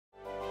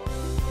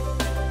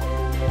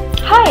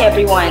Hi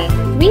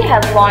everyone! We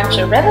have launched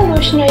a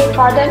revolutionary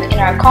product in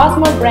our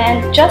Cosmo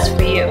brand just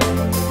for you.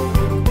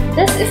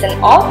 This is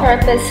an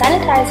all-purpose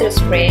sanitizer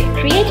spray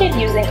created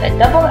using a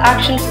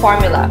double-action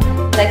formula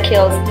that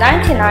kills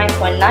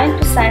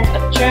 99.9%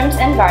 of germs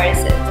and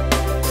viruses.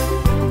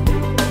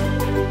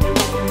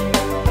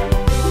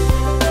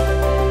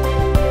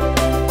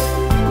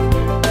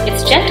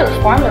 Its gentle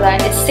formula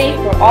is safe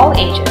for all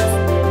ages.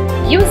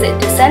 Use it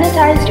to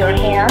sanitize your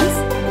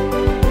hands,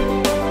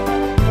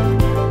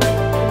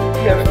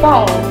 your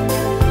phone,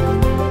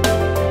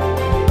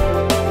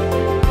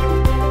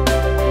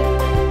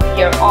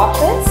 your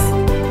office,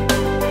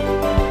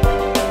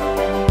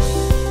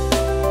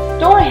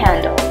 door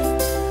handles,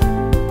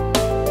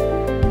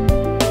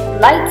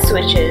 light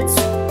switches,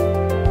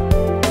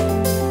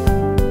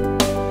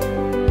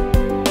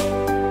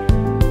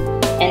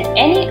 and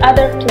any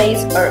other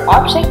place or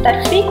object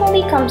that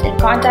frequently comes in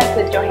contact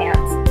with your hands.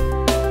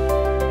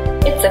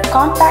 It's a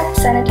compact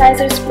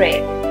sanitizer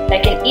spray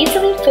that can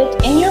easily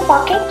fit in your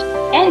pocket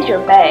and your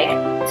bag,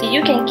 so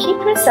you can keep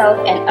yourself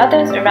and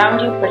others around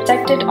you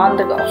protected on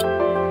the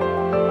go.